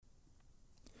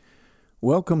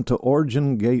Welcome to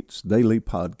Origin Gates Daily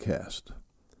Podcast.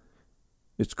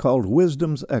 It's called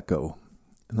Wisdom's Echo,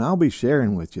 and I'll be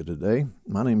sharing with you today.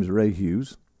 My name is Ray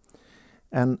Hughes,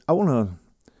 and I want to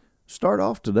start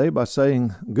off today by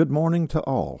saying good morning to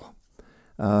all.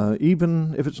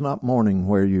 Even if it's not morning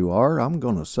where you are, I'm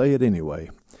going to say it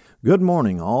anyway. Good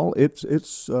morning, all.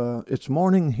 It's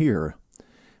morning here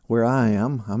where I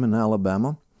am. I'm in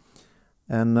Alabama,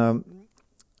 and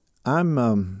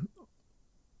I'm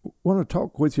want to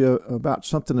talk with you about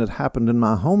something that happened in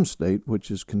my home state, which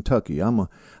is Kentucky. I'm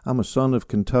a son of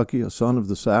Kentucky, a son of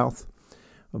the South.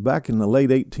 Back in the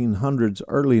late 1800s,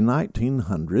 early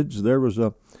 1900s, there was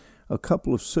a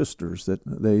couple of sisters that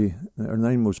their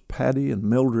name was Patty and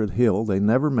Mildred Hill. They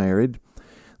never married.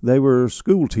 They were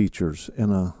school teachers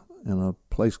in a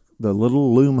place, the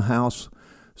Little Loom House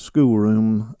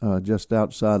schoolroom just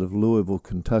outside of Louisville,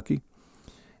 Kentucky.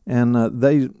 And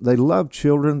they loved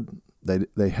children.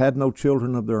 They had no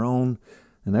children of their own,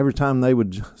 and every time they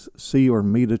would see or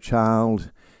meet a child,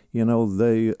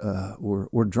 they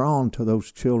were drawn to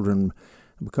those children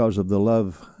because of the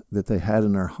love that they had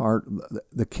in their heart.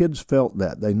 The kids felt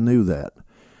that, they knew that,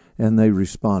 and they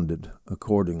responded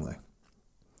accordingly.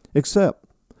 Except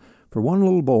for one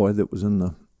little boy that was in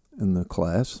the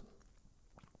class.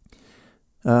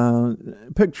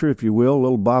 Picture, if you will,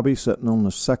 little Bobby sitting on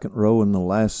the second row in the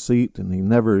last seat, and he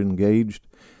never engaged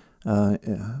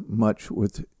much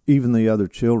with even the other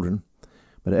children.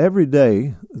 But every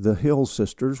day, the Hill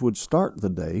sisters would start the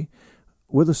day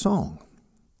with a song.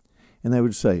 And they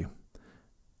would say,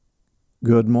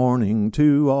 "Good morning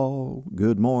to all,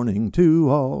 good morning to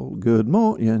all, good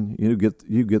morning." And you get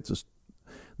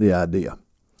the idea.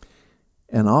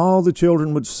 And all the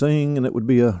children would sing, and it would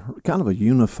be a kind of a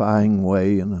unifying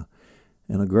way and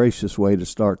a gracious way to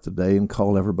start the day and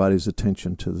call everybody's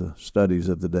attention to the studies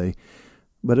of the day.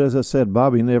 But as I said,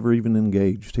 Bobby never even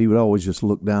engaged. He would always just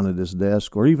look down at his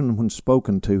desk, or even when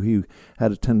spoken to, he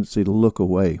had a tendency to look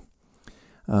away.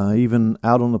 Even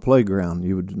out on the playground,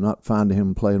 you would not find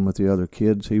him playing with the other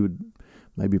kids. He would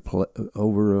maybe play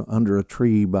under a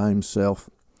tree by himself.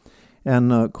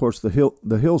 And, of course,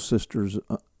 the Hill sisters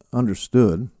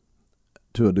understood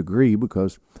to a degree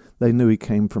because they knew he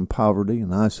came from poverty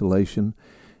and isolation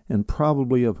and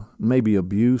probably maybe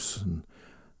abuse and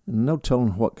no telling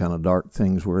what kind of dark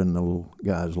things were in the little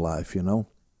guy's life, And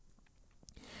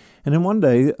then one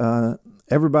day,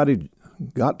 everybody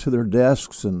got to their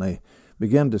desks and they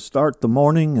began to start the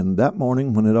morning. And that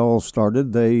morning, when it all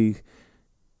started, they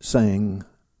sang,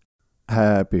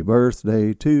 "Happy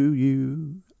birthday to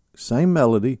you." Same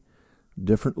melody,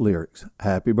 different lyrics.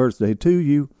 "Happy birthday to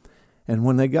you." And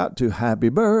when they got to "Happy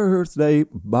birthday,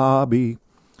 Bobby,"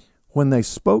 when they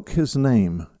spoke his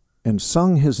name and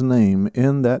sung his name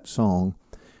in that song,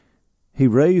 he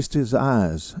raised his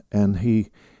eyes, and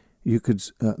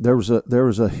there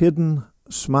was a hidden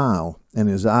smile in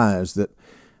his eyes that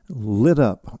lit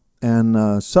up,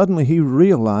 and suddenly he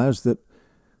realized that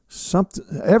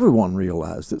everyone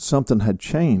realized that something had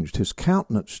changed. His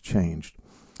countenance changed.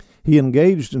 He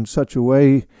engaged in such a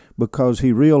way because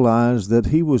he realized that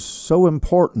he was so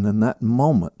important in that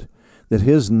moment that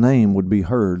his name would be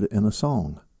heard in a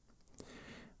song.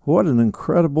 What an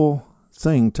incredible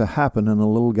thing to happen in a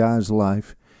little guy's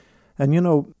life. And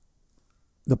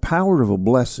the power of a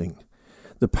blessing,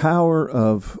 the power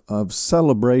of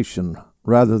celebration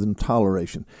rather than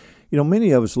toleration.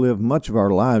 Many of us live much of our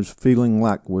lives feeling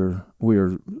like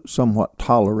we're somewhat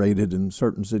tolerated in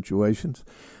certain situations.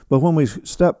 But when we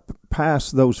step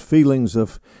past those feelings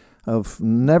of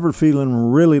never feeling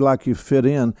really like you fit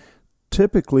in,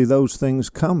 typically those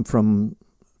things come from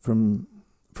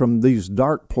these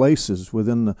dark places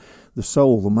within the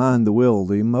soul, the mind, the will,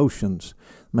 the emotions.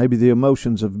 Maybe the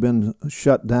emotions have been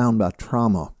shut down by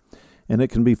trauma, and it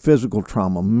can be physical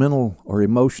trauma, mental or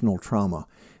emotional trauma.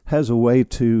 It has a way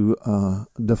to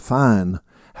define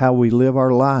how we live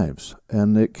our lives,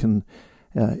 and it can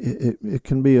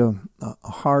be a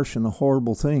harsh and a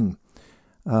horrible thing.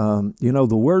 The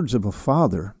words of a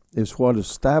father is what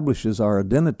establishes our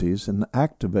identities and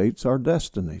activates our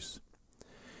destinies.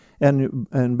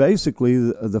 And basically,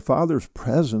 the Father's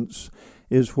presence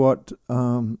is what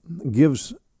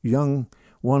gives young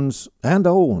ones and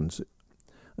old ones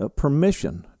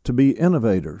permission to be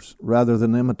innovators rather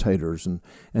than imitators,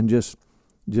 and just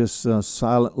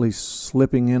silently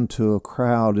slipping into a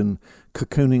crowd and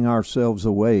cocooning ourselves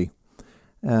away,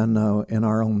 and in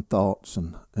our own thoughts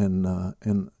and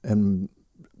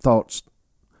thoughts,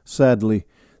 sadly,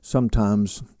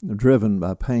 sometimes driven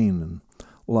by pain and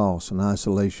loss and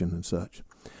isolation and such.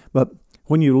 But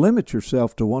when you limit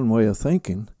yourself to one way of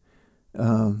thinking,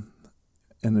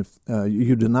 if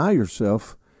you deny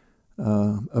yourself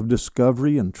of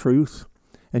discovery and truth,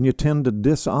 and you tend to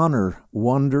dishonor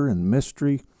wonder and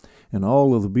mystery and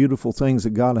all of the beautiful things that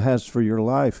God has for your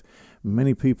life,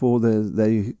 many people,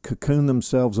 they cocoon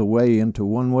themselves away into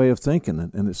one way of thinking,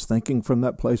 and it's thinking from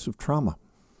that place of trauma.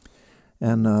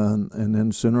 And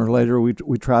then sooner or later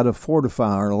we try to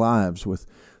fortify our lives with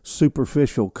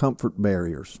superficial comfort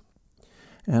barriers.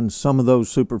 And some of those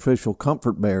superficial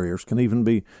comfort barriers can even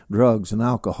be drugs and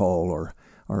alcohol,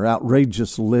 or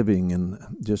outrageous living and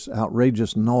just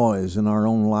outrageous noise in our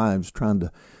own lives, trying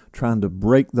to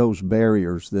break those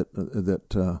barriers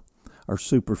that are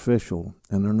superficial,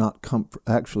 and they're not comfort.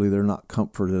 Actually, they're not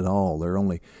comfort at all. They're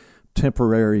only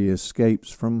temporary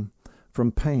escapes from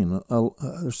pain.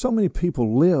 There's so many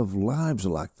people live lives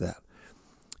like that,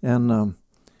 and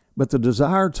but the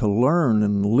desire to learn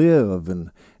and live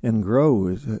and grow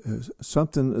is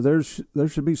something. There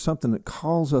should be something that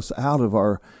calls us out of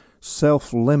our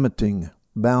self-limiting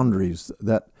boundaries,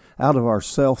 that out of our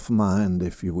self-mind,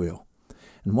 if you will.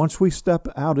 And once we step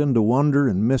out into wonder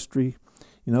and mystery,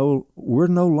 we're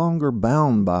no longer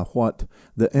bound by what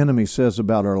the enemy says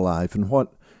about our life and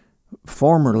what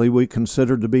formerly we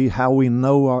considered to be how we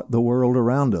know the world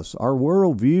around us. Our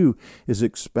worldview is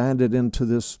expanded into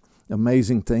this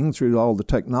amazing thing through all the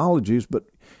technologies, but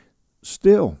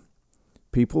still,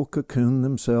 people cocoon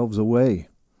themselves away.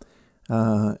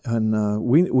 And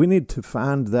we need to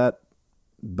find that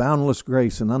boundless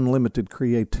grace and unlimited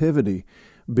creativity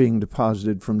being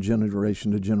deposited from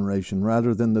generation to generation,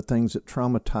 rather than the things that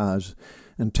traumatize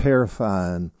and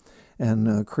terrify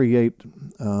and create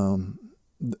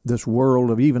this world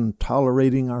of even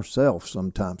tolerating ourselves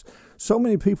sometimes. So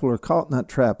many people are caught in that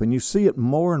trap, and you see it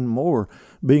more and more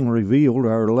being revealed,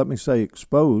 or let me say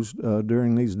exposed,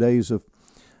 during these days of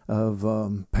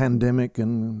pandemic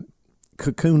and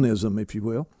cocoonism, if you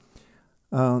will.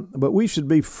 But we should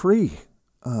be free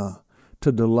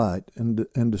to delight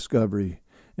and discovery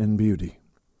and beauty.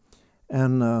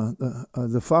 And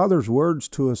the Father's words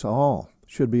to us all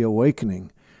should be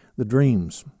awakening the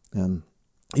dreams. And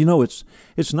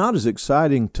it's not as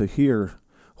exciting to hear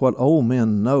what old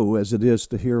men know as it is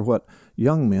to hear what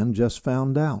young men just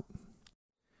found out.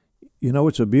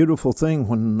 It's a beautiful thing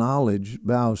when knowledge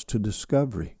bows to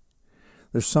discovery.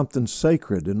 There's something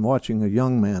sacred in watching a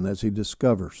young man as he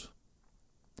discovers,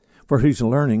 for he's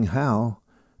learning how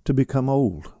to become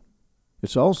old.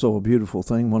 It's also a beautiful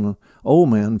thing when an old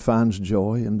man finds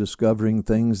joy in discovering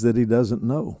things that he doesn't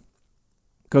know,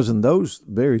 because in those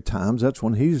very times, that's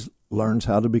when he learns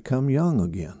how to become young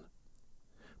again.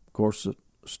 Of course,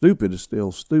 stupid is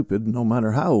still stupid, no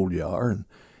matter how old you are,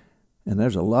 and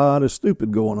there's a lot of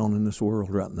stupid going on in this world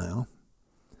right now.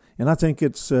 And I think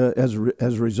it's as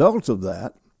a result of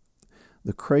that,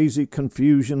 the crazy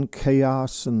confusion,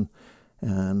 chaos, and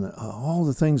all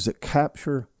the things that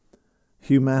capture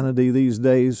humanity these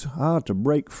days, to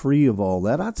break free of all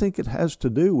that. I think it has to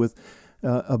do with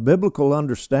a biblical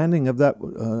understanding of that.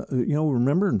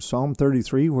 Remember in Psalm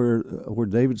 33 where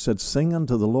David said, "Sing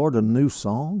unto the Lord a new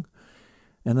song,"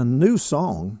 and a new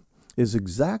song is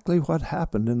exactly what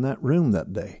happened in that room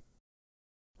that day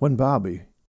when Bobby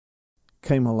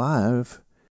came alive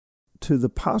to the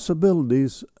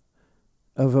possibilities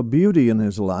of a beauty in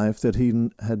his life that he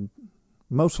had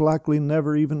most likely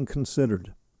never even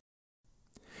considered.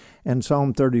 And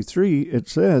Psalm 33, it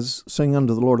says, "Sing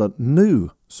unto the Lord a new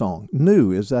song."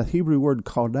 New is that Hebrew word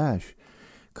kodash.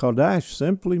 Kodash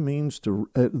simply means the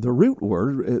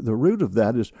root of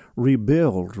that is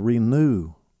rebuild,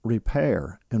 renew,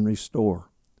 repair, and restore.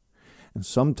 And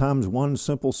sometimes one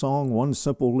simple song, one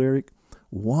simple lyric,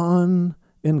 one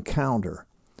encounter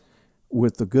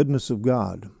with the goodness of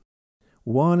God,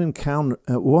 one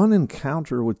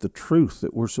encounter with the truth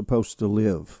that we're supposed to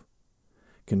live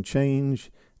can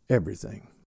change everything.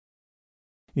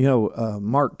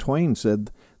 Mark Twain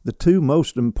said the two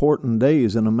most important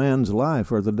days in a man's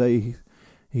life are the day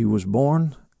he was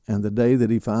born and the day that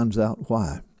he finds out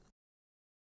why.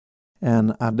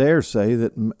 And I dare say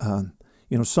that,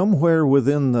 somewhere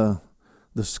within the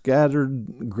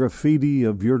scattered graffiti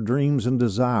of your dreams and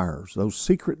desires, those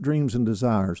secret dreams and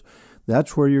desires,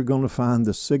 that's where you're going to find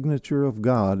the signature of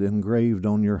God engraved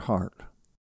on your heart.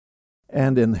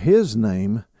 And in His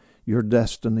name, your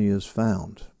destiny is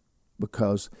found,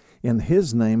 because in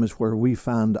His name is where we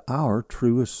find our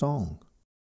truest song.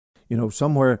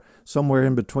 Somewhere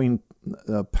in between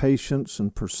patience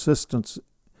and persistence,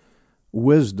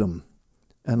 wisdom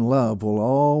and love will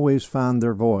always find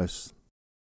their voice.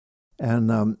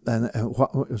 And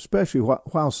especially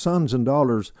while sons and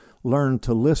daughters learn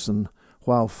to listen,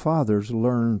 while fathers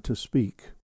learn to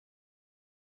speak.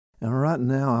 And right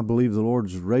now, I believe the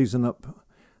Lord's raising up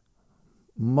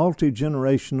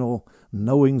multi-generational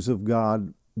knowings of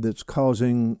God that's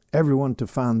causing everyone to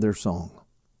find their song.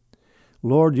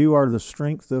 Lord, you are the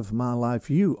strength of my life.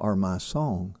 You are my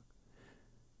song.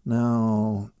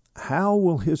 Now, how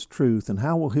will his truth and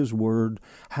how will his word,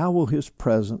 how will his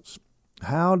presence,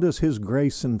 how does his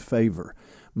grace and favor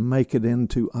make it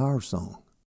into our song?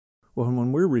 Well,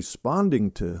 when we're responding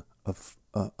to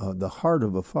the heart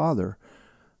of a father,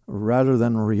 rather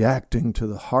than reacting to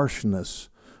the harshness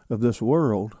of this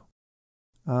world,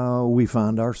 we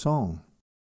find our song.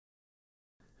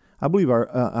 I believe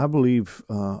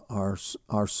our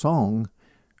song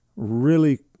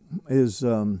really is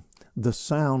the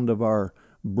sound of our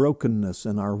brokenness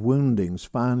and our woundings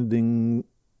finding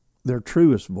their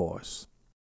truest voice,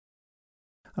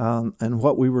 and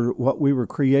what we were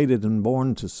created and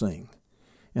born to sing.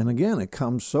 And again, it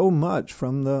comes so much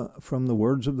from the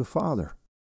words of the Father.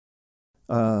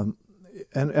 And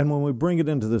when we bring it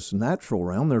into this natural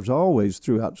realm, there's always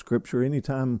throughout Scripture,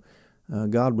 anytime when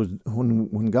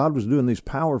God was doing these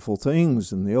powerful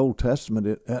things in the Old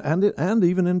Testament, and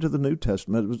even into the New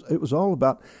Testament, it was all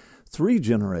about 3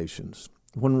 generations.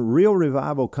 When real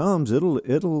revival comes,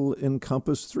 it'll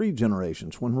encompass 3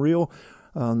 generations. When real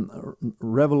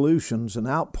revolutions and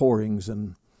outpourings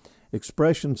and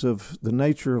expressions of the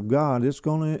nature of God, it's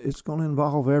going to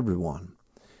involve everyone.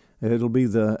 It'll be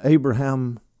the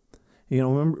Abraham.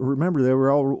 Remember, they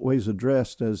were always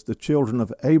addressed as the children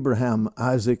of Abraham,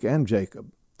 Isaac, and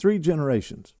Jacob. 3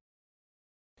 generations.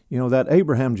 That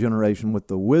Abraham generation with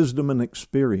the wisdom and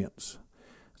experience.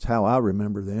 That's how I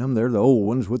remember them. They're the old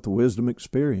ones with the wisdom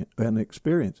experience.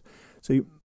 See,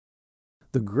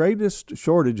 the greatest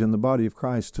shortage in the body of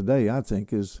Christ today, I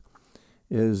think, is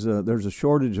there's a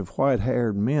shortage of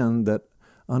white-haired men that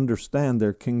understand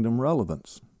their kingdom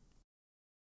relevance.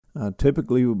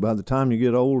 Typically, by the time you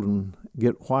get old and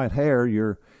get white hair,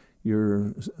 you're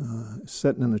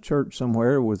sitting in a church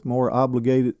somewhere with more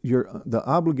the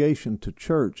obligation to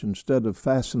church instead of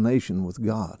fascination with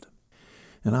God.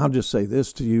 And I'll just say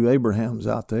this to you, Abrahams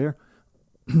out there: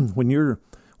 when your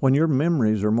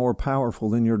memories are more powerful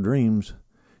than your dreams,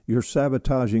 you're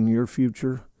sabotaging your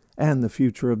future and the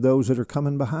future of those that are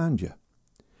coming behind you.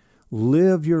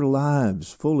 Live your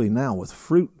lives fully now with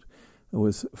fruit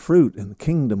and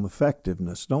kingdom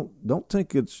effectiveness. Don't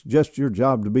think it's just your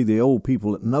job to be the old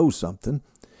people that know something,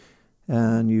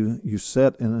 and you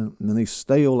sit in these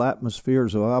stale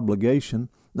atmospheres of obligation.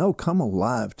 No, come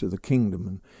alive to the kingdom,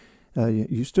 and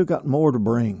you still got more to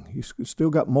bring. You still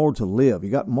got more to live. You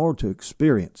got more to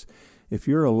experience. If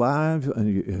you're alive,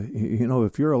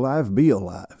 if you're alive, be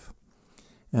alive.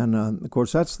 And of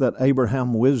course, that's that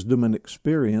Abraham wisdom and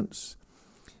experience.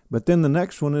 But then the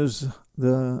next one is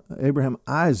the Abraham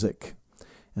Isaac.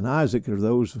 And Isaac are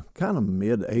those kind of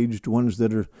mid-aged ones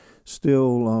that are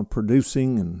still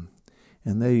producing,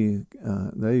 and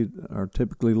they are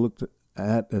typically looked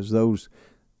at as those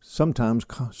sometimes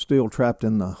still trapped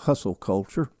in the hustle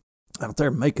culture, out there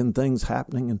making things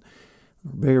happening and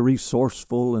very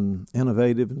resourceful and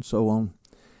innovative and so on.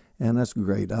 And that's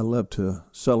great. I love to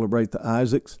celebrate the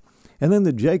Isaacs. And then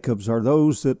the Jacobs are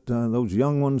those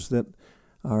young ones that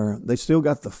they still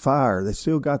got the fire, they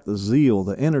still got the zeal,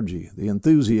 the energy, the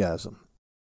enthusiasm.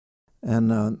 And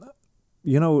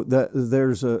that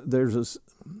there's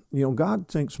God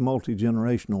thinks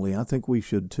multi-generationally. I think we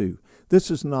should too.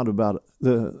 This is not about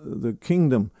the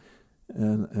kingdom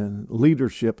and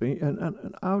leadership.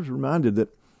 And I was reminded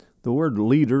that the word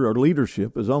leader or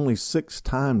leadership is only 6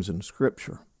 times in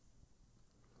Scripture.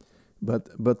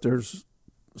 But there's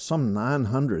some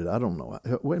 900. I don't know.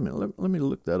 Wait a minute. Let me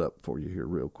look that up for you here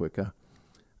real quick.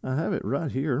 I have it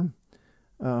right here.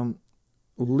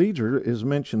 Leader is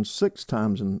mentioned 6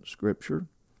 times in Scripture,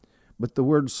 but the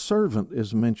word servant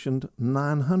is mentioned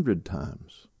 900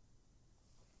 times.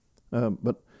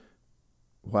 But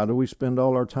why do we spend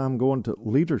all our time going to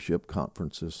leadership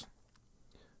conferences?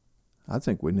 I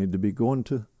think we need to be going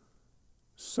to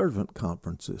servant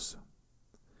conferences.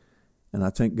 And I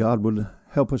think God would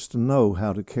help us to know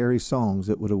how to carry songs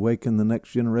that would awaken the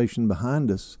next generation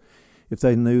behind us if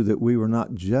they knew that we were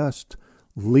not just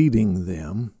leading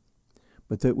them,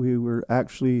 but that we were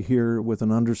actually here with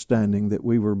an understanding that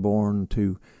we were born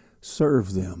to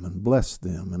serve them and bless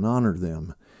them and honor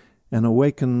them and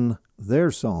awaken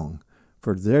their song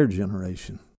for their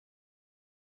generation.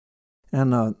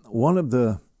 And one of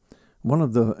the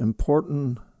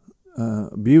important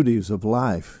beauties of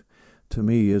life to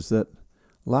me is that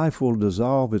life will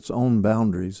dissolve its own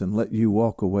boundaries and let you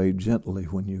walk away gently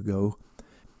when you go,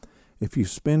 if you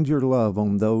spend your love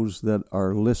on those that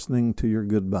are listening to your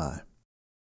goodbye.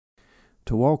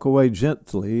 To walk away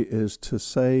gently is to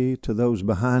say to those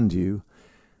behind you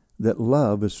that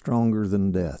love is stronger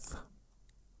than death.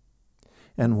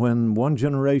 And when one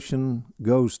generation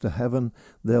goes to heaven,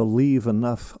 they'll leave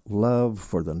enough love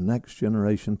for the next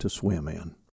generation to swim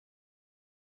in.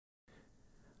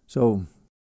 So,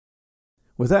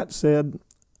 with that said,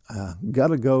 I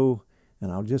gotta go,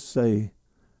 and I'll just say,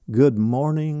 good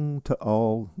morning to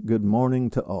all, good morning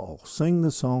to all. Sing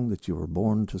the song that you were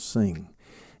born to sing,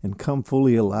 and come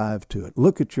fully alive to it.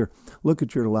 Look at your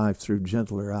life through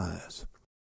gentler eyes.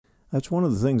 That's one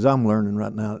of the things I'm learning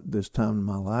right now at this time in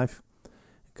my life,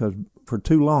 because for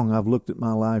too long I've looked at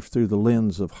my life through the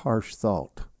lens of harsh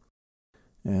thought.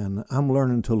 And I'm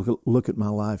learning to look at my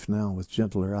life now with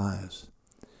gentler eyes.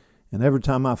 And every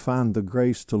time I find the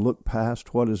grace to look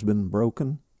past what has been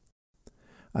broken,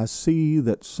 I see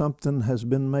that something has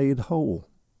been made whole.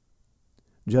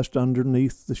 Just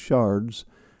underneath the shards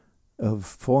of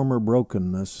former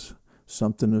brokenness,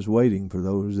 something is waiting for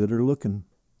those that are looking.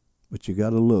 But you got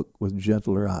to look with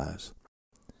gentler eyes.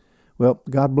 Well,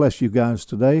 God bless you guys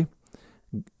today.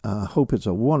 I hope it's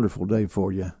a wonderful day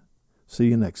for you. See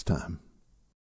you next time.